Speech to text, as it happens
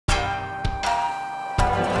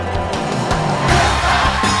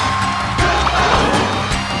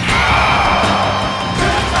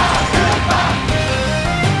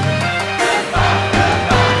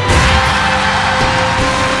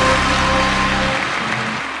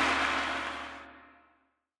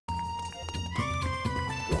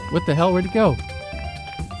What the hell? Where'd it go?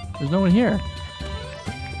 There's no one here.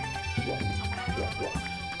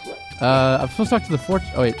 I'm supposed to talk to the fortune.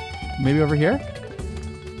 Oh, wait. Maybe over here?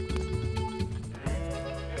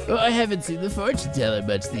 Oh, I haven't seen the fortune teller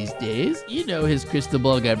much these days. You know his crystal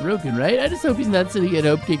ball got broken, right? I just hope he's not sitting at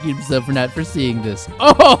home kicking himself for not foreseeing this.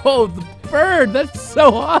 Oh, the bird! That's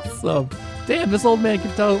so awesome! Damn, this old man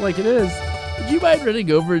can tell it like it is. Would you mind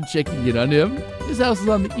running over and checking in on him? His house is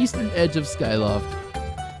on the eastern edge of Skyloft.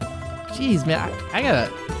 Jeez, man, I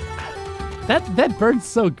gotta... That bird's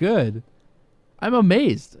so good. I'm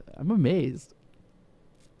amazed. I'm amazed.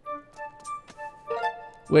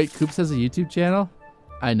 Wait, Koops has a YouTube channel?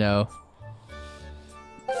 I know.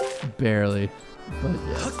 Barely. But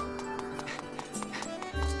yes.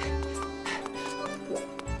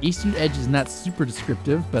 Eastern edge is not super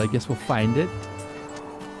descriptive, but I guess we'll find it.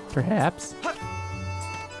 Perhaps.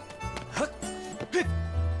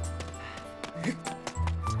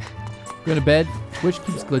 Going to bed. Twitch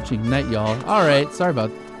keeps glitching. Night, y'all. Alright, sorry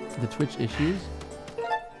about the Twitch issues.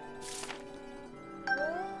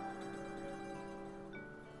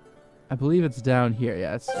 I believe it's down here.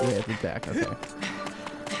 Yeah, it's way at the back. Okay.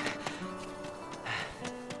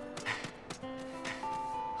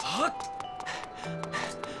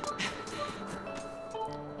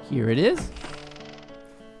 Here it is.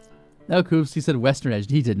 No, Koops, he said western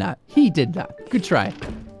edge. He did not. He did not. Good try.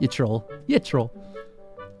 You troll. You troll.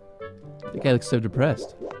 That guy looks so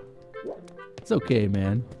depressed. It's okay,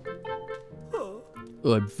 man. Oh,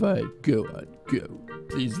 I'm fine. Go on. Go.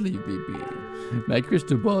 Please leave me be. My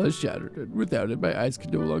crystal ball is shattered, and without it, my eyes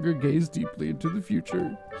can no longer gaze deeply into the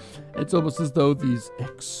future. It's almost as though these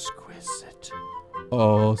exquisite,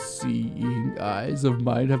 all-seeing eyes of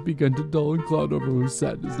mine have begun to dull and cloud over with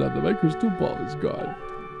sadness now that my crystal ball is gone.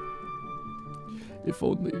 If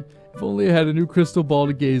only I had a new crystal ball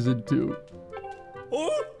to gaze into.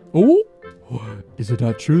 Oh? Is it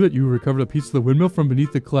not true that you recovered a piece of the windmill from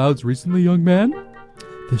beneath the clouds recently, young man?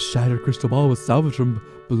 This shattered crystal ball was salvaged from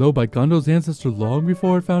below by Gondo's ancestor long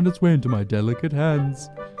before it found its way into my delicate hands.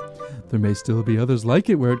 There may still be others like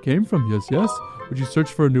it where it came from, yes. Would you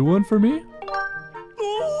search for a new one for me?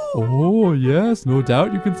 Oh, yes, no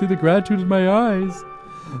doubt you can see the gratitude in my eyes.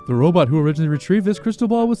 The robot who originally retrieved this crystal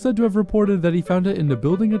ball was said to have reported that he found it in the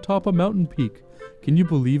building atop a mountain peak. Can you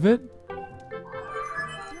believe it?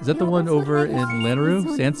 Is that the one over in Lanaroo,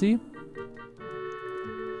 Sansi?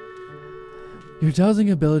 Your dowsing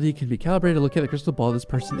ability can be calibrated to look at the crystal ball this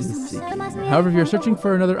person is seeking. However, if you're searching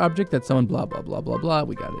for another object that someone blah blah blah blah blah,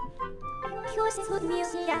 we got it.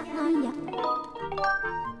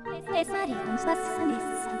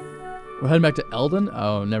 We're heading back to Eldon?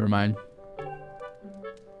 Oh, never mind.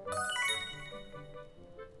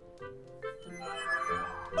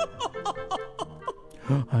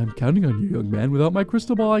 I'm counting on you, young man. Without my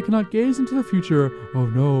crystal ball, I cannot gaze into the future. Oh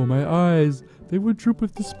no, my eyes. They would droop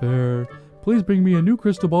with despair. Please bring me a new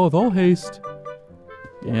crystal ball with all haste.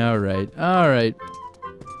 Yeah, alright. Alright.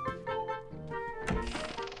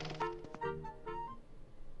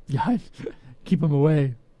 Yeah, keep him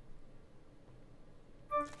away.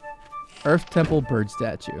 Earth Temple Bird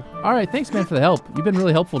Statue. Alright, thanks man for the help. You've been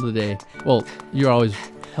really helpful today. Well, you're always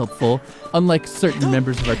helpful. Unlike certain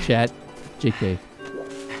members of our chat. JK.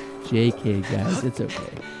 JK, guys. It's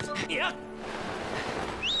okay.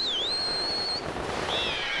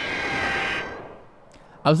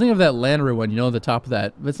 I was thinking of that Lanaroo one, you know, the top of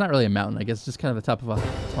that. But it's not really a mountain. I guess it's just kind of the top of a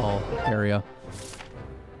tall area.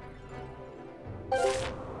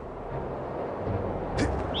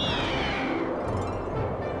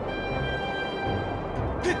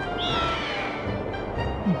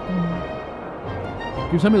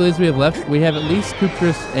 Groups, how many ladies we have left? We have at least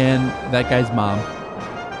Kooptris and that guy's mom.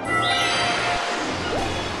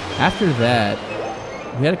 After that,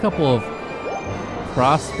 we had a couple of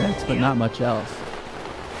prospects, but not much else.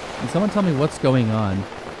 Can someone tell me what's going on?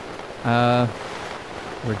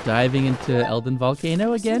 We're diving into Eldon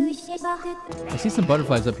Volcano again? I see some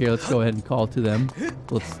butterflies up here. Let's go ahead and call to them.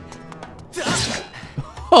 Let's...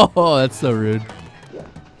 Oh, that's so rude.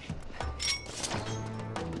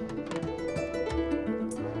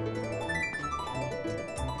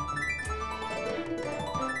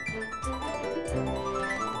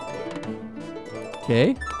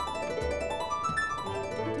 Okay.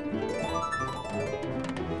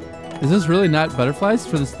 Is this really not butterflies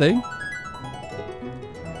for this thing?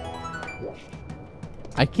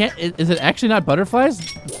 I can't... Is it actually not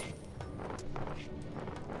butterflies?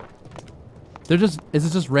 They're just... Is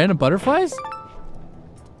it just random butterflies?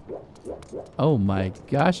 Oh my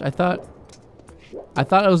gosh, I thought it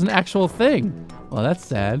was an actual thing. Well, that's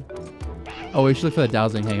sad. Oh, we should look for the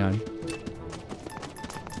dowsing. Hang on.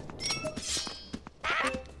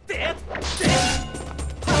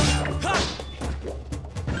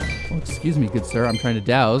 Excuse me, good sir. I'm trying to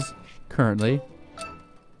douse currently.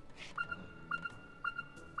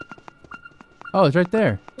 Oh, it's right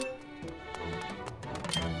there.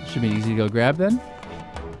 Should be easy to go grab then.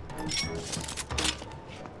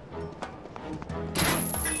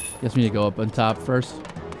 Guess we need to go up on top first.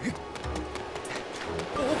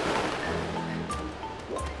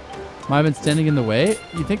 Might have been standing in the way,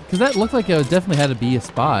 you think? Because that looked like it definitely had to be a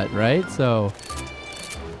spot, right? So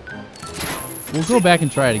we'll go back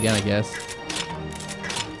and try it again, I guess.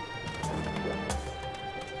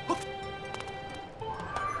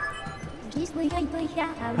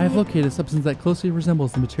 I have located a substance that closely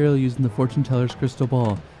resembles the material used in the fortune teller's crystal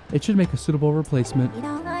ball. It should make a suitable replacement.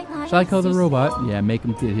 Shall I call the robot? Yeah, make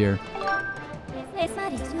him get here.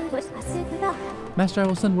 Master, I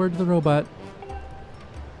will send word to the robot.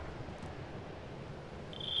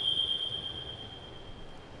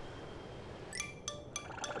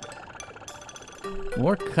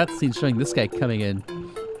 More cutscenes showing this guy coming in.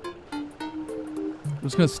 I'm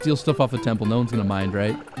just gonna steal stuff off the temple. No one's gonna mind,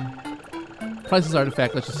 right? Priceless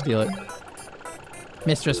artifact. Let's just steal it.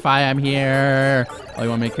 Mistress Fi, I'm here. Oh, you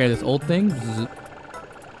want me to carry this old thing?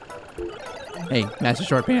 Hey, Master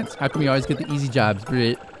Short Pants. How come you always get the easy jobs,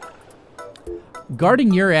 Brit?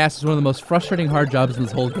 Guarding your ass is one of the most frustrating hard jobs in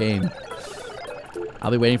this whole game.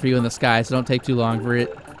 I'll be waiting for you in the sky, so don't take too long,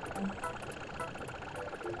 Brit.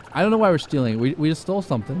 I don't know why we're stealing. We just stole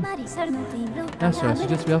something. Master, I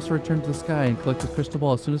suggest we also return to the sky and collect the crystal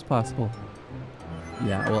ball as soon as possible.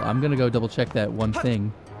 Yeah, well, I'm gonna go double check that one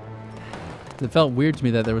thing. It felt weird to me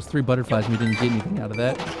that there was 3 butterflies and we didn't get anything out of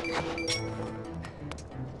that.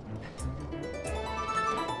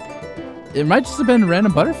 It might just have been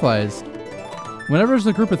random butterflies. Whenever there's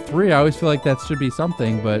a group of 3, I always feel like that should be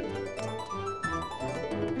something, but...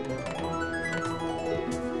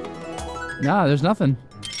 Nah, there's nothing.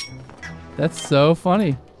 That's so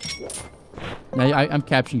funny. Now, I'm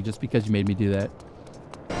capturing you just because you made me do that.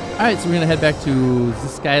 Alright, so we're going to head back to the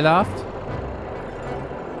Skyloft.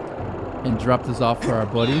 And drop this off for our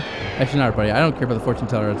buddy. Actually, not our buddy. I don't care about the fortune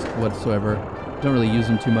teller whatsoever. Don't really use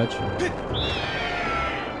him too much.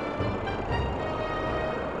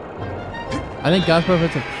 I think God's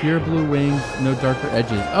prophets have pure blue wings, no darker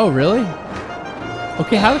edges. Oh, really?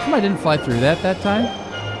 Okay, how come I didn't fly through that time?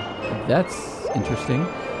 That's interesting.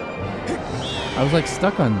 I was like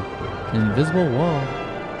stuck on an invisible wall.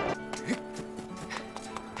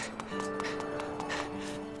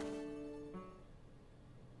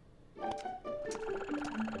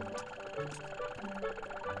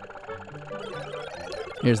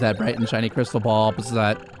 Here's that bright and shiny crystal ball. What's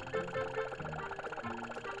that?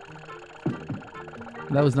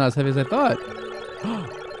 That was not as heavy as I thought.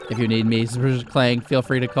 If you need me, Mistress Clang, feel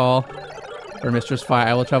free to call. Or Mistress Fi,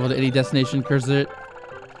 I will travel to any destination, curse it.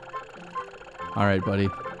 Alright, buddy.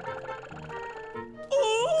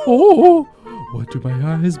 Oh! What do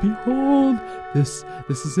my eyes behold? This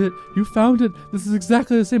is it. You found it. This is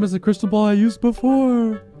exactly the same as the crystal ball I used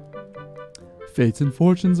before. Fates and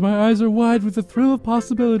fortunes, my eyes are wide with the thrill of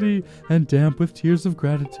possibility and damp with tears of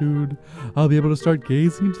gratitude. I'll be able to start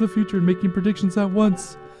gazing into the future and making predictions at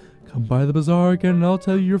once. Come by the bazaar again and I'll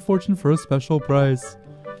tell you your fortune for a special price.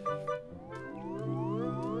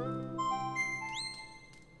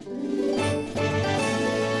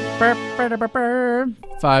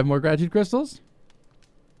 Five more gratitude crystals.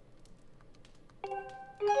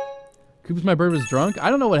 Koopa's my bird was drunk. I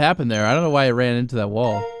don't know what happened there. I don't know why it ran into that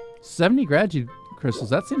wall. 70 gratitude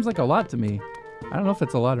crystals. That seems like a lot to me. I don't know if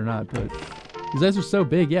that's a lot or not, but these guys are so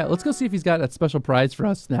big. Yeah, let's go see if he's got that special prize for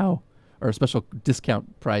us now. Or a special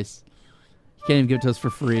discount price. He can't even give it to us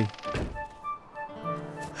for free.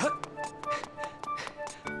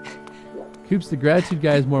 Koops, the gratitude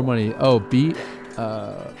guy has more money. Oh,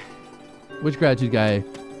 which gratitude guy?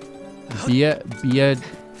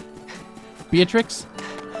 Beatrix?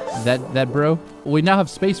 That bro? Well, we now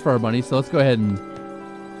have space for our money, so let's go ahead and...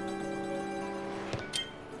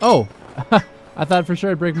 Oh! I thought for sure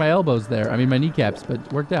I'd break my elbows there. I mean, my kneecaps, but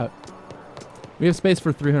it worked out. We have space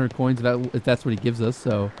for 300 coins if that's what he gives us,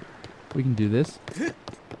 so we can do this.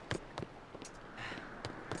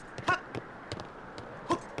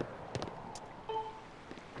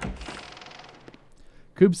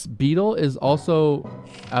 Koop's beetle is also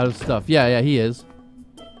out of stuff. Yeah, he is.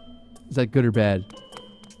 Is that good or bad?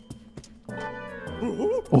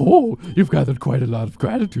 Oh, you've gathered quite a lot of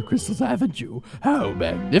gratitude crystals, haven't you? How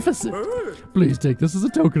magnificent. Please take this as a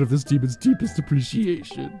token of this demon's deepest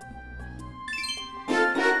appreciation.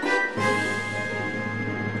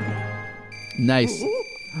 Nice.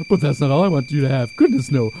 But that's not all I want you to have.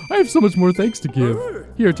 Goodness no, I have so much more thanks to give.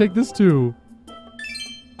 Here, take this too.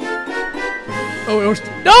 Oh,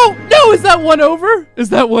 no, Oh, is that one over? Is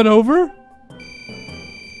that one over?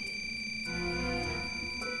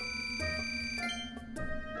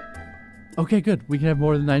 Okay, good. We can have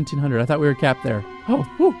more than 1900. I thought we were capped there. Oh,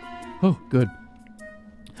 whew. Oh, good.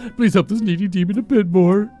 Please help this needy demon a bit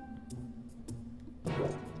more.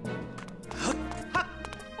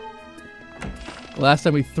 Last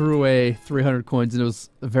time we threw away 300 coins and it was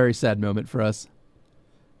a very sad moment for us.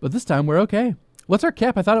 But this time we're okay. What's our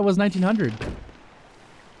cap? I thought it was 1900.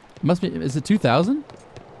 It must be, is it 2000?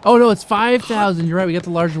 Oh no, it's 5,000. You're right, we got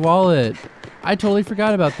the large wallet. I totally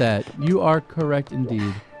forgot about that. You are correct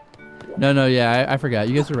indeed. No, yeah, I forgot.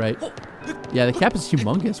 You guys are right. Yeah, the cap is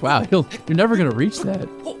humongous. Wow, you're never gonna reach that.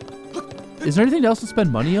 Is there anything else to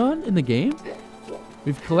spend money on in the game?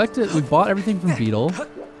 We've bought everything from Beetle.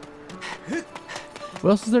 What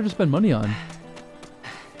else is there to spend money on?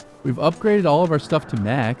 We've upgraded all of our stuff to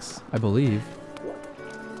max, I believe.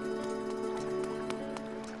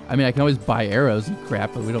 I mean, I can always buy arrows and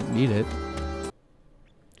crap, but we don't need it.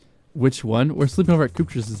 Which one? We're sleeping over at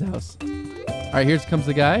Koopa's house. Alright, here comes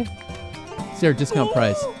the guy. See our discount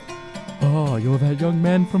price. Oh, you're that young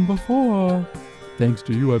man from before. Thanks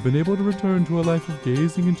to you, I've been able to return to a life of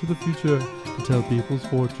gazing into the future to tell people's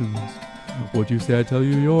fortunes. What do you say I tell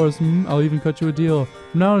you yours? I'll even cut you a deal.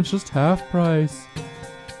 From now on, it's just half price.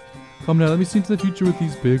 Come now, let me see into the future with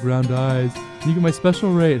these big round eyes. You get my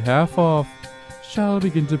special rate, half off. Shall I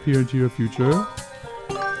begin to peer into your future?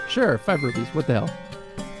 Sure, 5 rupees. What the hell?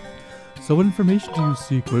 So what information do you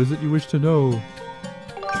seek? What is it you wish to know?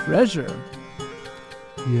 Treasure.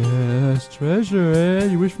 Yes, treasure, eh?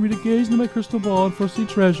 You wish for me to gaze into my crystal ball and foresee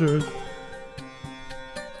treasures.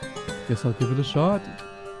 Guess I'll give it a shot.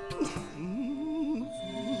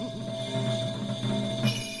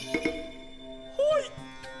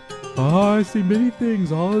 Ah, I see many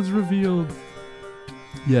things. All is revealed.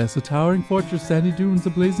 Yes, a towering fortress, sandy dunes,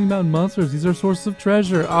 a blazing mountain, monsters. These are sources of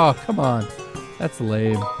treasure. Oh, come on. That's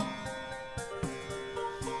lame.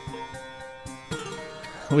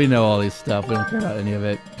 We know all these stuff. We don't care about any of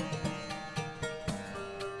it.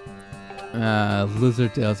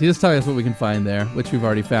 Lizard tails. He's just telling us what we can find there, which we've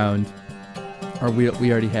already found. Or we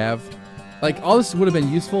already have. Like, all this would have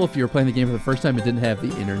been useful if you were playing the game for the first time and didn't have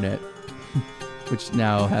the internet. Which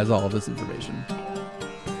now has all of this information.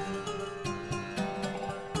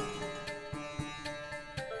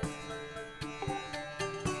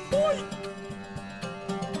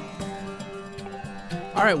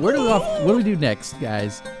 Alright, what do we do next,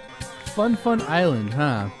 guys? Fun Island,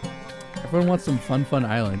 huh? Everyone wants some Fun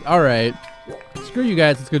Island. Alright. Screw you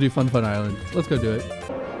guys, let's go do Fun Island. Let's go do it.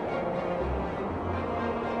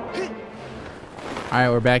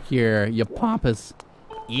 Alright, we're back here. You pompous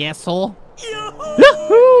asshole.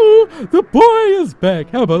 Yahoo! The boy is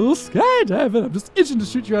back. How about a little skydiving? I'm just itching to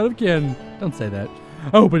shoot you out of a cannon. Don't say that.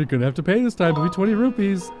 Oh, but you're gonna have to pay this time. It'll be 20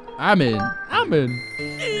 rupees. I'm in.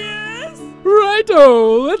 Yes!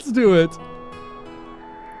 Righto! Let's do it.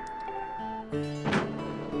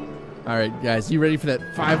 Alright, guys. You ready for that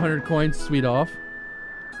 500 coins sweet off?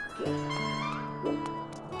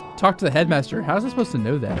 Talk to the headmaster. How was I supposed to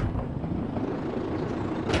know that?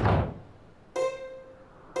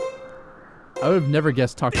 I would have never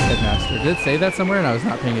guessed talk to headmaster. Did it say that somewhere and I was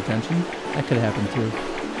not paying attention? That could have happened too.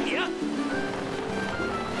 Yeah.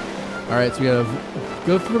 Alright, so we gotta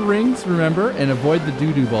go through the rings, remember, and avoid the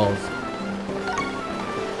doo-doo balls.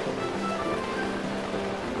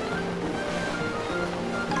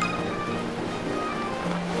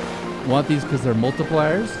 Want these because they're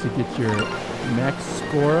multipliers to get your max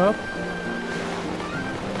score up.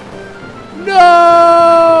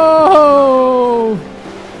 No!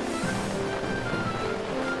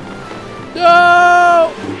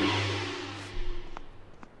 No!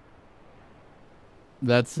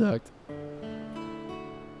 That sucked.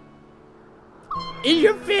 In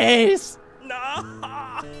your face! No!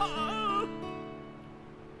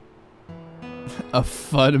 A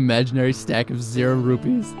fun imaginary stack of 0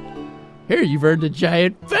 rupees. Here, you've earned a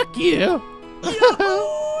giant fuck you!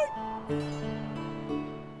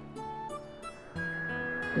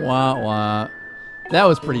 Wah wah. That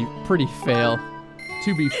was pretty fail.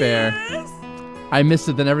 To be fair. I missed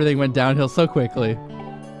it, then everything went downhill so quickly.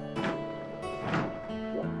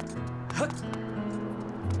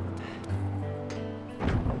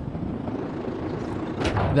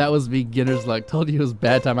 That was beginner's luck. Told you it was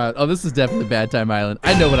Bad Time Island. Oh, this is definitely Bad Time Island.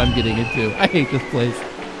 I know what I'm getting into. I hate this place.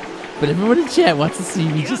 But everyone in chat wants to see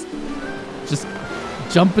me just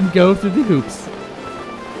jump and go through the hoops.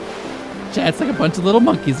 Chat's like a bunch of little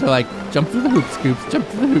monkeys. They're like, jump through the hoops, Scoops. Jump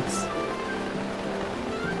through the hoops.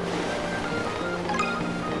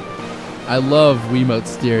 I love Wiimote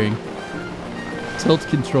steering. tilt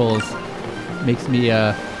controls makes me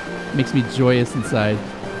joyous inside.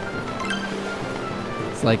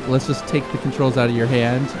 It's like, let's just take the controls out of your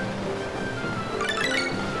hand.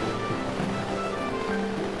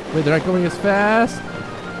 Wait, they're not going as fast?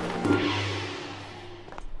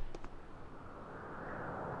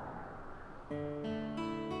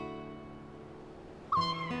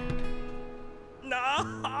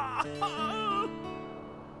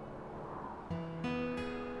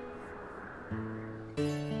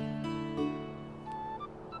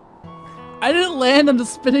 I didn't land on the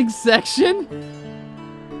spinning section?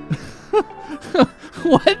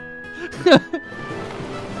 What?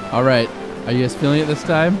 Alright, are you guys feeling it this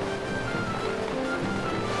time?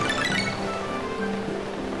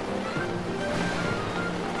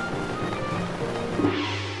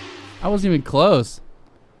 I wasn't even close.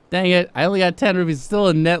 Dang it, I only got 10 rupees, still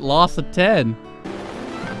a net loss of 10.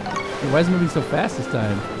 Why is it moving so fast this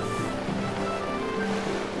time?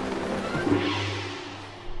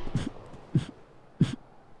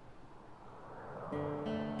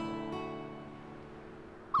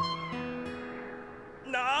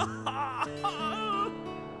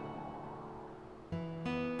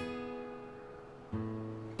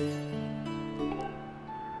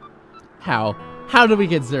 How? How did we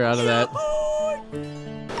get 0 out of that?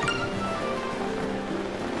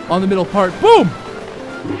 On the middle part, boom!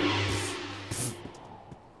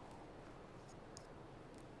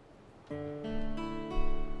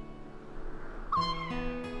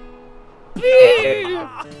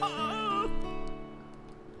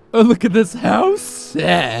 Oh, look at this house.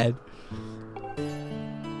 Sad.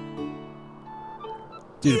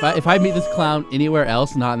 Dude, if I meet this clown anywhere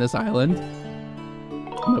else, not on this island,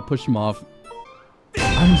 I'm gonna push him off.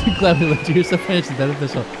 I'm just glad we looked at you. So financially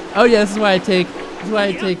beneficial. Oh yeah, this is why I take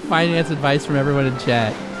finance advice from everyone in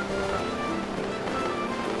chat.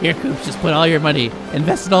 Here, Koops, just put all your money.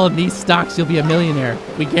 Invest it all in these stocks, you'll be a millionaire.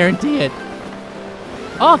 We guarantee it.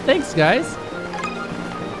 Oh, thanks, guys.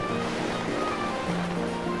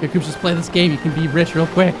 Here, Koops, just play this game. You can be rich real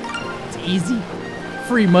quick. It's easy.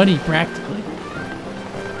 Free money, practically.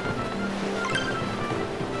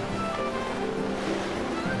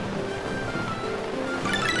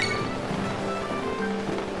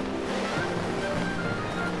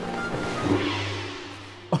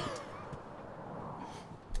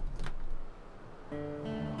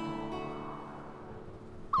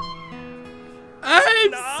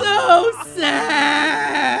 I'm so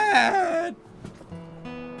sad.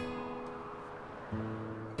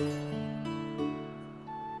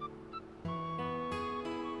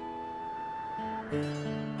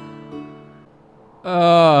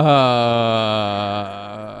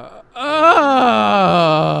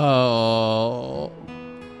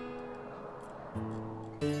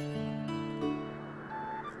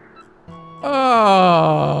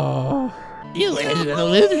 You landed in a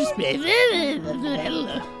loser space.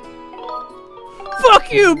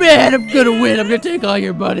 Fuck you, man! I'm gonna win. I'm gonna take all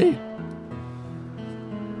your money.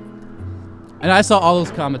 And I saw all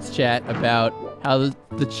those comments, chat, about how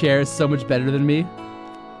the chair is so much better than me.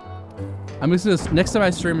 I'm just gonna, next time I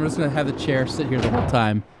stream, I'm just gonna have the chair sit here the whole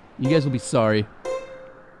time. You guys will be sorry.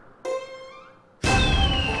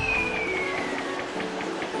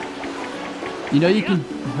 You know you can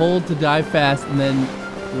hold to dive fast, and then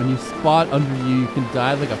when you spot under you, you can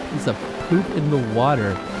dive like a piece of poop in the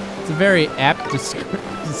water. It's a very apt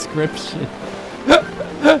description.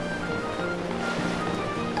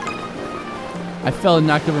 I fell and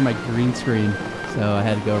knocked over my green screen, so I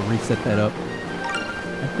had to go reset that up.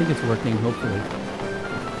 I think it's working, hopefully.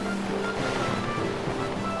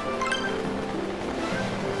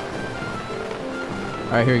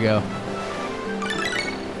 Alright, here we go.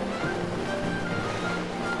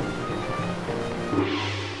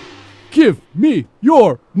 Give me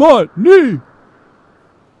your money!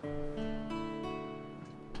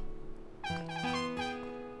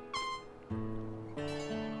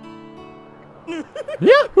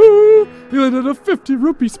 Yahoo! You landed a 50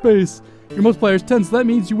 rupee space. Your multiplier is 10, so that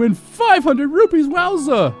means you win 500 rupees.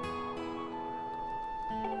 Wowza!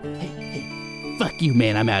 Hey, fuck you,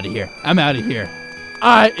 man. I'm out of here. I'm out of here.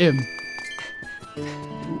 I am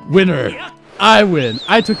winner. I win.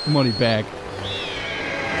 I took the money back.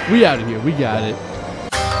 We out of here. We got it.